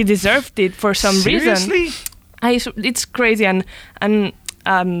she deserved it for some reason. Seriously? It's crazy. And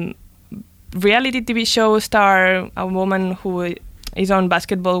reality TV show star, a woman who is on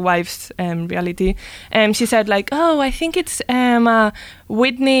Basketball Wives reality, she said like, oh, I think it's a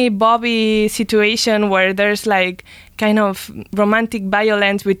Whitney Bobby situation where there's like kind of romantic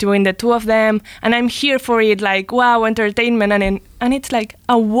violence between the two of them, and I'm here for it, like, wow, entertainment. And it's like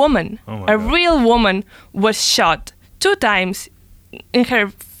a woman, a real woman was shot 2 times in her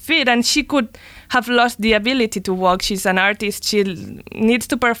feet, and she could have lost the ability to walk. She's an artist, she needs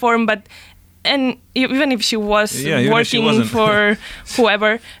to perform, but even if she was working for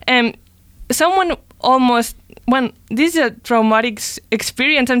whoever, someone almost, this is a traumatic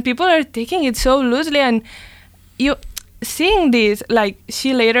experience and people are taking it so loosely, and you seeing this, like,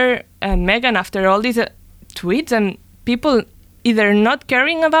 she later, Megan, after all these tweets and people either not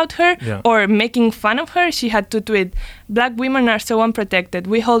caring about her or making fun of her, she had to tweet, Black women are so unprotected.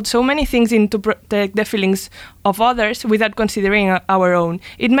 We hold so many things in to protect the feelings of others without considering our own.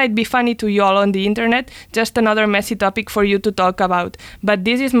 It might be funny to you all on the internet, just another messy topic for you to talk about. But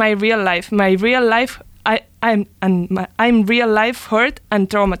this is my real life. My real life, I'm real life hurt and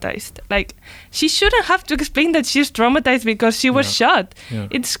traumatized. Like, she shouldn't have to explain that she's traumatized because she was shot. Yeah.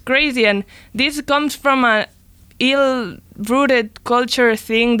 It's crazy. And this comes from a ill-rooted culture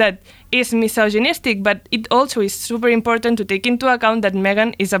thing that is misogynistic, but it also is super important to take into account that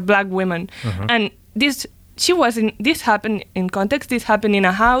Megan is a Black woman. And this happened in context. This happened in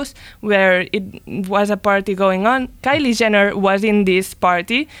a house where it was a party going on. Kylie Jenner was in this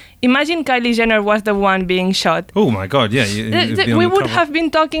party. Imagine Kylie Jenner was the one being shot. Oh my God, yeah. We would have been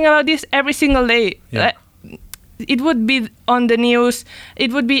talking about this every single day. Yeah. It would be on the news.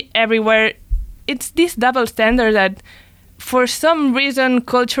 It would be everywhere. It's this double standard that for some reason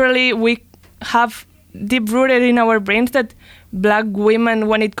culturally we have deep-rooted in our brains that Black women,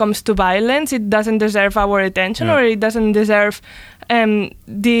 when it comes to violence, it doesn't deserve our attention or it doesn't deserve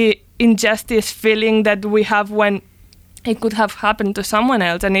the injustice feeling that we have when it could have happened to someone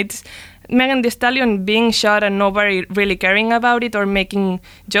else. And it's Megan Thee Stallion being shot and nobody really caring about it or making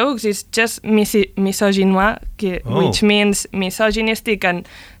jokes. It's just misogynoir, which means misogynistic, and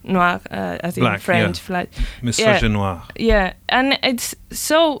noir as in Black, French. Yeah. Misogynoir. Yeah, and it's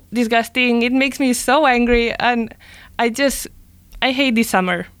so disgusting. It makes me so angry, and I hate this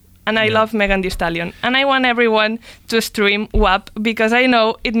summer. And I love Megan Thee Stallion. And I want everyone to stream WAP because I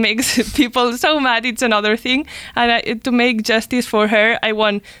know it makes people so mad. It's another thing. And to make justice for her, I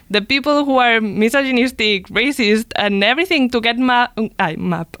want the people who are misogynistic, racist, and everything to get mad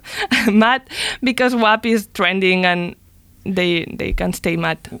because WAP is trending and they can stay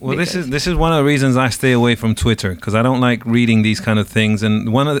mad. Well, this is one of the reasons I stay away from Twitter, because I don't like reading these kind of things. And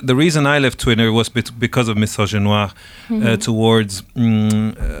the reason I left Twitter was because of misogynoir towards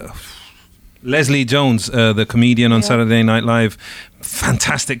Leslie Jones, the comedian on Saturday Night Live,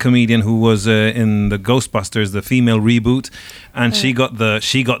 fantastic comedian who was in the Ghostbusters, the female reboot, and she got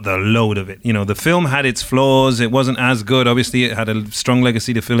the load of it. You know, the film had its flaws; it wasn't as good. Obviously, it had a strong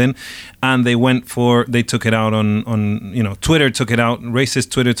legacy to fill in, and they took it out on Twitter took it out,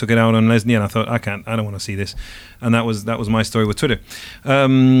 racist Twitter took it out on Leslie, and I thought I don't want to see this, and that was my story with Twitter.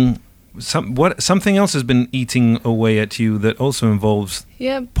 Something else has been eating away at you that also involves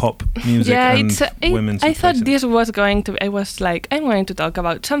pop music and women's. I thought this was going to. I was like, I'm going to talk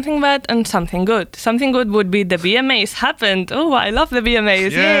about something bad and something good. Something good would be the VMAs happened. Oh, I love the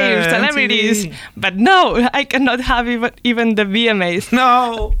VMAs. Yay, celebrities. MTV. But no, I cannot have even the VMAs.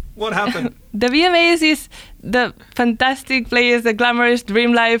 No, what happened? The VMAs is the fantastic place, the glamorous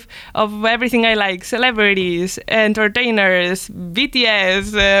dream life of everything I like. Celebrities, entertainers,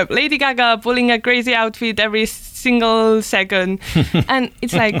 BTS, Lady Gaga pulling a crazy outfit every single second. And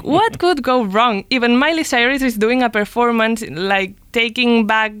it's like, what could go wrong? Even Miley Cyrus is doing a performance like taking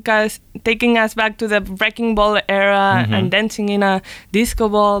us back to the Wrecking Ball era and dancing in a disco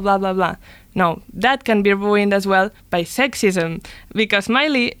ball, blah, blah, blah. No, that can be ruined as well by sexism, because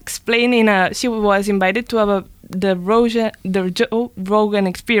Miley explained she was invited to the Joe Rogan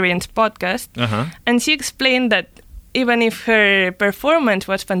Experience podcast, and she explained that even if her performance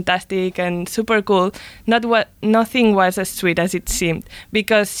was fantastic and super cool, nothing was as sweet as it seemed,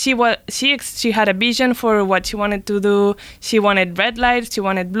 because she had a vision for what she wanted to do. She wanted red lights, she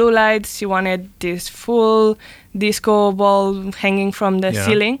wanted blue lights, she wanted this full disco ball hanging from the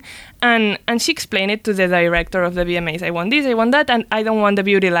ceiling, and she explained it to the director of the VMAs. I want this, I want that, and I don't want the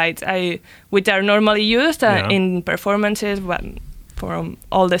beauty lights, which are normally used in performances for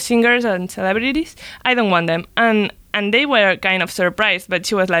all the singers and celebrities. I don't want them, and they were kind of surprised, but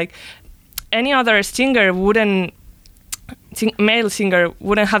she was like, any other male singer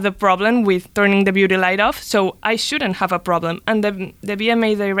wouldn't have the problem with turning the beauty light off, so I shouldn't have a problem. And the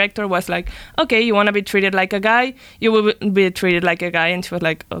VMA director was like, okay, you want to be treated like a guy, you will be treated like a guy. And she was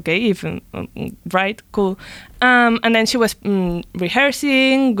like, okay, right, cool. And then she was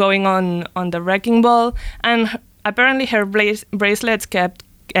rehearsing, going on the Wrecking Ball, and apparently her bracelets kept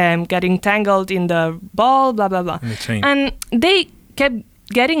getting tangled in the ball, blah, blah, blah. And they kept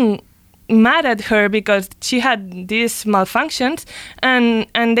getting mad at her because she had these malfunctions,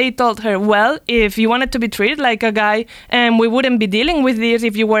 and they told her, well, if you wanted to be treated like a guy, we wouldn't be dealing with this.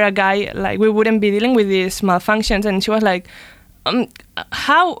 If you were a guy, like, we wouldn't be dealing with these malfunctions. And she was like,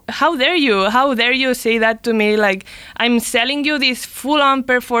 how dare you say that to me? Like, I'm selling you this full-on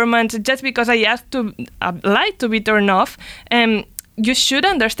performance just because I asked a light to be turned off. You should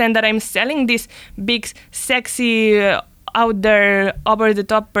understand that I'm selling this big, sexy, out there,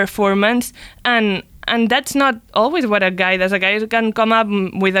 over-the-top performance, and that's not always what a guy does. A guy can come up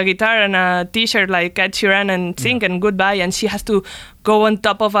with a guitar and a t-shirt like Ed Sheeran and sing and goodbye, and she has to go on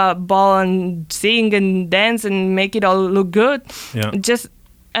top of a ball and sing and dance and make it all look good.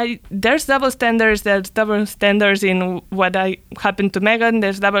 There's double standards. There's double standards in what happened to Megan.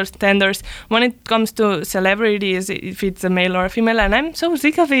 There's double standards when it comes to celebrities, if it's a male or a female. And I'm so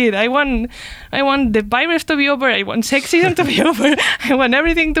sick of it. I want the virus to be over. I want sexism to be over. I want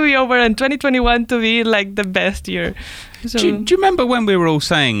everything to be over, and 2021 to be like the best year. So, do you remember when we were all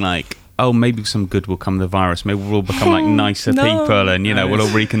saying, like, oh, maybe some good will come of the virus. Maybe we'll all become like nicer people, and we'll all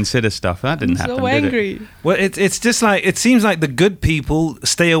reconsider stuff. That didn't happen. So angry. Did it? Well, it's just like, it seems like the good people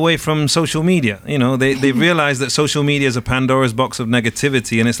stay away from social media. They realize that social media is a Pandora's box of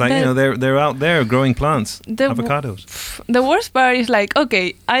negativity, and it's like, they're out there growing plants, avocados. The worst part is like,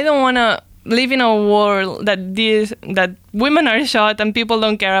 okay, I don't want to live in a world that women are shot and people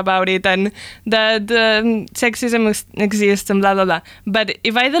don't care about it, and that sexism exists and blah blah blah. But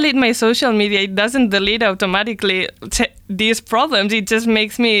if I delete my social media, it doesn't delete automatically these problems. It just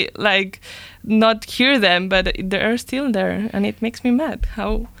makes me like not hear them, but they're still there, and it makes me mad.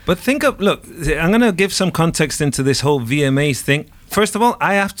 How? But look, I'm gonna give some context into this whole VMAs thing. First of all,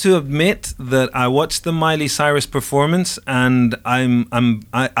 I have to admit that I watched the Miley Cyrus performance, and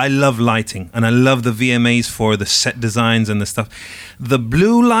I love lighting, and I love the VMAs for the set designs and the stuff. The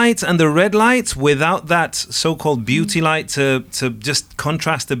blue lights and the red lights, without that so-called beauty light to just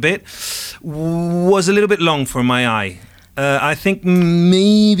contrast a bit, was a little bit long for my eye. I think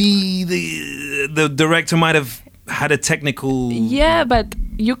maybe the director might have had a technical but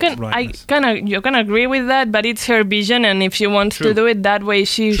you can agree with that, but it's her vision, and if she wants to do it that way,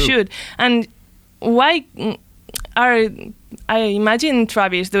 she should. And why I imagine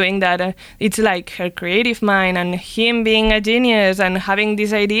Travis doing that? It's like her creative mind and him being a genius and having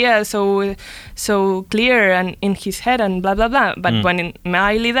this idea so clear and in his head and blah blah blah. But when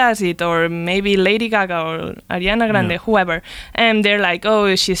Miley does it, or maybe Lady Gaga or Ariana Grande, whoever, and they're like,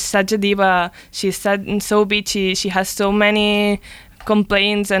 oh, she's such a diva, she's so bitchy, she has so many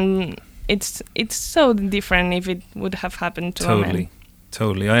complaints, and it's so different if it would have happened to a man.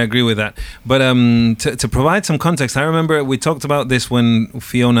 Totally, I agree with that. But to provide some context, I remember we talked about this when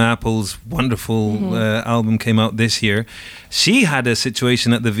Fiona Apple's wonderful album came out this year. She had a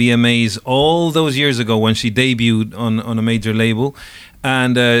situation at the VMAs all those years ago when she debuted on a major label.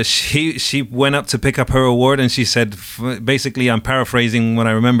 And she went up to pick up her award, and she said, basically, I'm paraphrasing what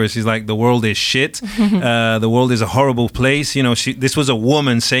I remember, she's like, the world is shit. The world is a horrible place. This was a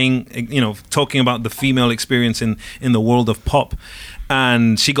woman saying, talking about the female experience in the world of pop.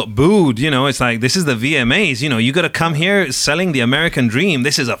 and she got booed. You know, it's like, this is the VMAs. You know, you got to come here selling the American dream.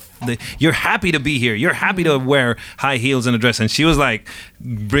 This is you're happy to be here. You're happy to wear high heels and a dress. And she was like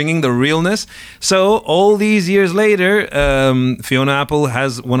bringing the realness. So all these years later, Fiona Apple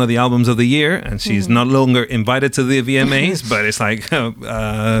has one of the albums of the year, and she's no longer invited to the VMAs. But it's like,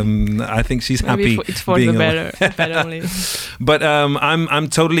 I think she's happy. Maybe it's for being the better only. But I'm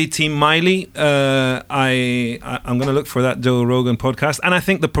totally Team Miley. I'm gonna look for that Joe Rogan podcast, and I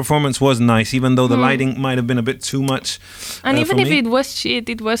think the performance was nice, even though the lighting might have been a bit too much. And even for if me. it was shit,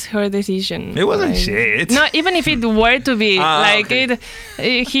 it was her decision. It wasn't shit. No, even if it were to be okay.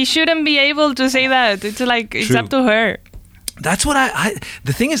 he shouldn't be able to say that. It's like it's True. up to her. That's what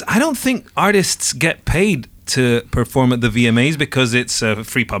the thing is, I don't think artists get paid to perform at the VMAs because it's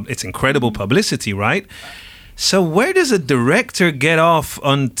it's incredible publicity, right? So where does a director get off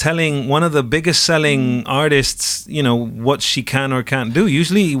on telling one of the biggest selling artists, you know, what she can or can't do?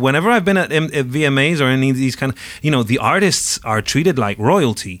 Usually, whenever I've been at VMAs or any of these kind of, you know, the artists are treated like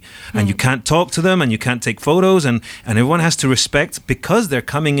royalty, and you can't talk to them, and you can't take photos, and everyone has to respect, because they're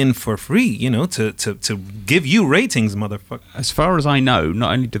coming in for free, you know, to give you ratings, motherfucker. As far as I know,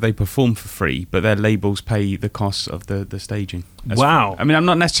 not only do they perform for free, but their labels pay the costs of the staging. Wow. I mean, I'm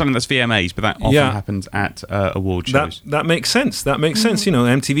not necessarily that's VMAs, but that often happens at award shows. That makes sense. That makes sense. You know,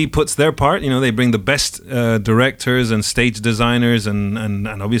 MTV puts their part. You know, they bring the best directors and stage designers, and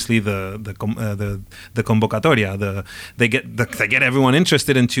obviously the convocatoria. They get everyone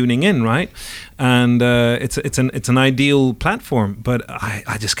interested in tuning in, right? And it's an ideal platform. But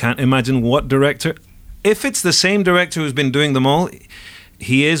I just can't imagine what director. If it's the same director who's been doing them all,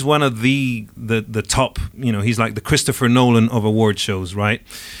 he is one of the top, you know, he's like the Christopher Nolan of award shows, right?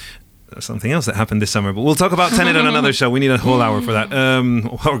 Something else that happened this summer, but we'll talk about Tenet on another show. We need a whole hour for that.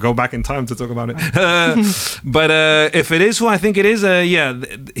 Or go back in time to talk about it. But if it is who I think it is,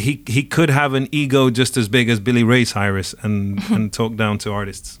 he could have an ego just as big as Billy Ray Cyrus and talk down to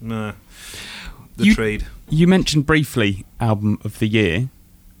artists. Trade. You mentioned briefly album of the year.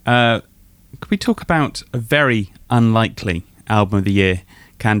 Could we talk about a very unlikely album of the year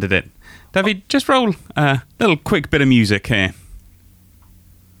candidate? David, just roll a little quick bit of music here.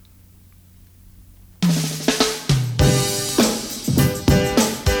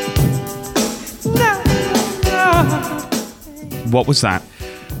 What was that?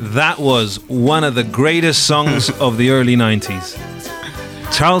 That was one of the greatest songs of the early 90s.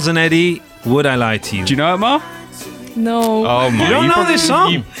 Charles and Eddie, Would I Lie to You? Do you know it, Mar? No. Oh my! You don't know this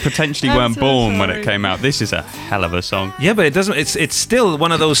song? You potentially I'm weren't so born when sorry. it came out. This is a hell of a song. Yeah, but it doesn't. It's still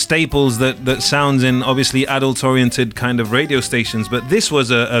one of those staples that sounds in obviously adult-oriented kind of radio stations. But this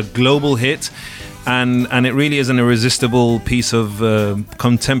was a global hit, and it really is an irresistible piece of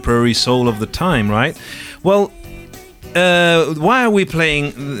contemporary soul of the time, right? Well. Why are we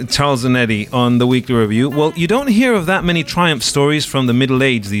playing Charles and Eddie on the Weekly Review? Well, you don't hear of that many triumph stories from the middle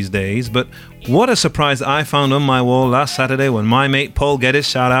age these days, but what a surprise I found on my wall last Saturday when my mate Paul Geddes,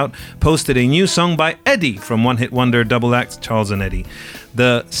 shout out, posted a new song by Eddie from One Hit Wonder double act Charles and Eddie.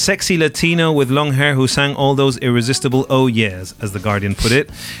 The sexy Latino with long hair who sang all those irresistible oh yeahs, as The Guardian put it,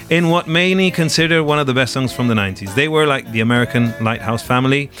 in what many consider one of the best songs from the 90s. They were like the American Lighthouse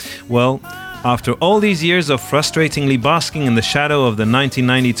family. Well, after all these years of frustratingly basking in the shadow of the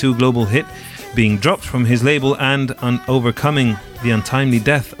 1992 global hit, being dropped from his label and overcoming the untimely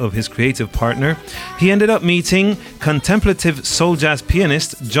death of his creative partner, he ended up meeting contemplative soul jazz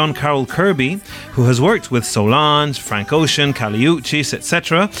pianist John Carroll Kirby, who has worked with Solange, Frank Ocean, Kali Uchis,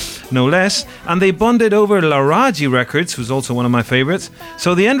 etc., no less, and they bonded over La Raji Records, who's also one of my favorites.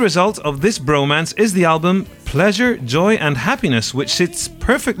 So the end result of this bromance is the album Pleasure, Joy and Happiness, which sits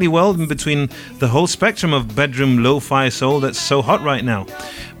perfectly well in between the whole spectrum of bedroom lo-fi soul that's so hot right now.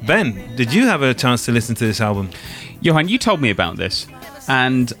 Ben, did you have a chance to listen to this album? Johan, you told me about this,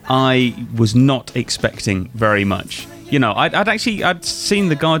 and I was not expecting very much. You know, I'd seen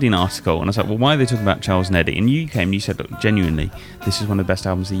the Guardian article, and I was like, well, why are they talking about Charles and Eddie? And you came and you said, look, genuinely, this is one of the best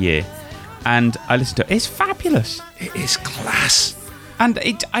albums of the year. And I listened to it. It's fabulous. It is class. And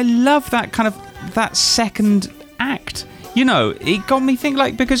I love that kind of, that second act. You know, it got me thinking,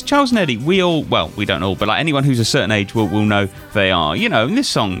 like, because Charles and Eddie, we don't all, but like anyone who's a certain age will know they are. You know, and this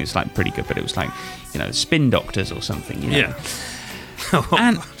song is like pretty good, but it was like, you know, Spin Doctors or something, you know. Yeah.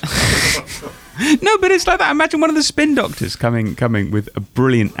 And no, but it's like that. Imagine one of the Spin Doctors coming with a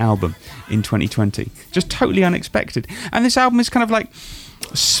brilliant album in 2020. Just totally unexpected. And this album is kind of like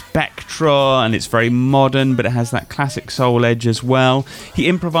Spectra, and it's very modern, but it has that classic soul edge as well. He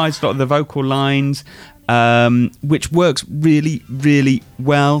improvised a lot of the vocal lines, which works really, really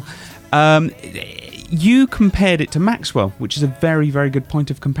well. you compared it to Maxwell, which is a very, very good point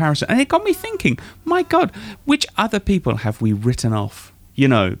of comparison. And it got me thinking, my God, which other people have we written off? You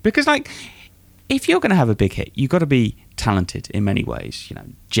know, because like, if you're going to have a big hit, you've got to be talented in many ways, you know,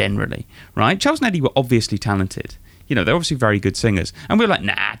 generally, right? Charles and Eddie were obviously talented. You know, they're obviously very good singers. And we were like,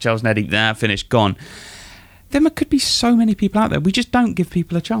 nah, Charles and Eddie, finished, gone. There could be so many people out there. We just don't give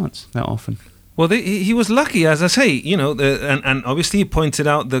people a chance that often. Well, he was lucky, as I say, you know, and obviously he pointed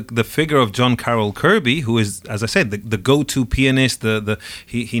out the figure of John Carroll Kirby, who is, as I said, the go-to pianist.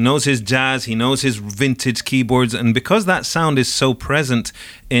 He knows his jazz, he knows his vintage keyboards, and because that sound is so present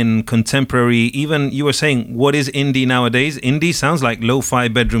in contemporary, even you were saying, what is indie nowadays? Indie sounds like lo-fi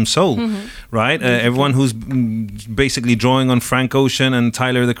bedroom soul, right? Everyone who's basically drawing on Frank Ocean and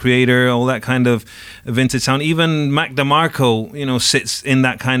Tyler the Creator, all that kind of vintage sound. Even Mac DeMarco, you know, sits in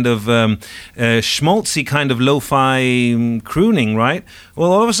that kind of schmaltzy kind of lo-fi crooning, right?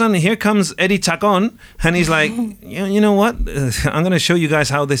 Well, all of a sudden, here comes Eddie Chacon, and he's like, you know what? I'm going to show you guys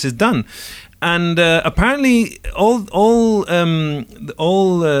how this is done. And apparently, all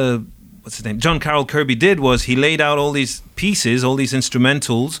what's his name? John Carroll Kirby did was he laid out all these pieces, all these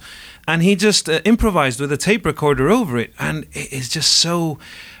instrumentals, and he just improvised with a tape recorder over it, and it is just so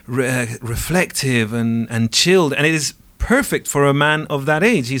reflective and chilled, and it is perfect for a man of that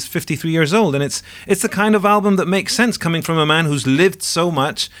age. He's 53 years old, and it's the kind of album that makes sense coming from a man who's lived so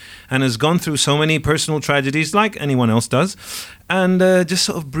much and has gone through so many personal tragedies like anyone else does, and just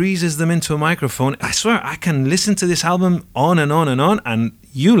sort of breezes them into a microphone. I swear I can listen to this album on and on and on, and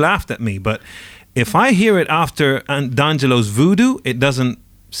you laughed at me, but if I hear it after D'Angelo's Voodoo, it doesn't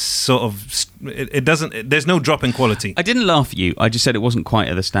it doesn't, there's no drop in quality. I didn't laugh at you. I just said it wasn't quite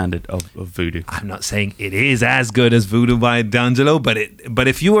at the standard of Voodoo. I'm not saying it is as good as Voodoo by D'Angelo, but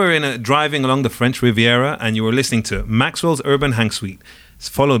if you were driving along the French Riviera and you were listening to Maxwell's Urban Hang Suite,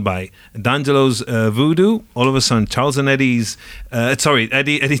 followed by D'Angelo's Voodoo, all of a sudden Charles and Eddie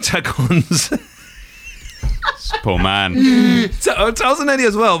Chacon's Poor man. Charles and Eddie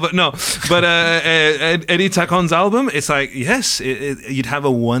as well, but Eddie Chacon's album, it's like, yes, you'd have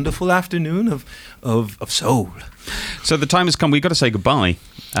a wonderful afternoon of soul. So the time has come. We've got to say goodbye.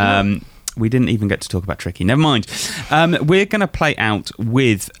 We didn't even get to talk about Tricky. Never mind. We're going to play out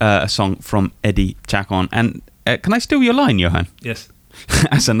with a song from Eddie Chacon. And can I steal your line, Johan? Yes.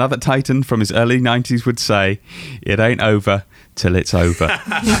 As another Titan from his early 90s would say, it ain't over till it's over.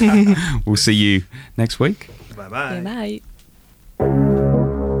 We'll see you next week. Bye-bye. Bye.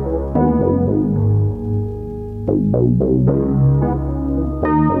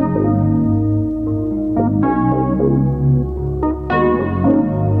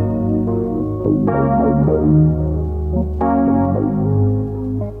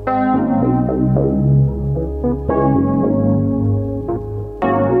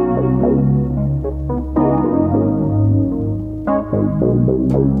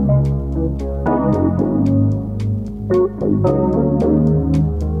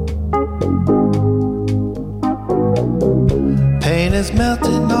 Pain is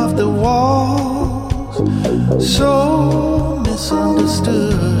melting off the walls, so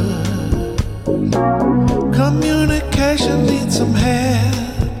misunderstood. Communication needs some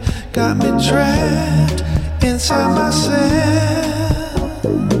help, got me trapped inside myself.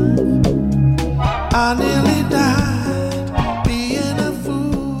 I nearly died being a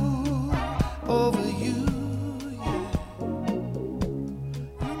fool over you, yeah.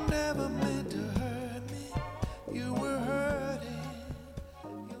 You never meant to hurt me, you were hurting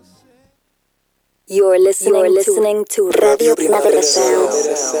yourself. You're listening to Radio Primavera Sound.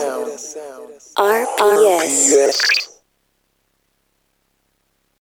 RPS.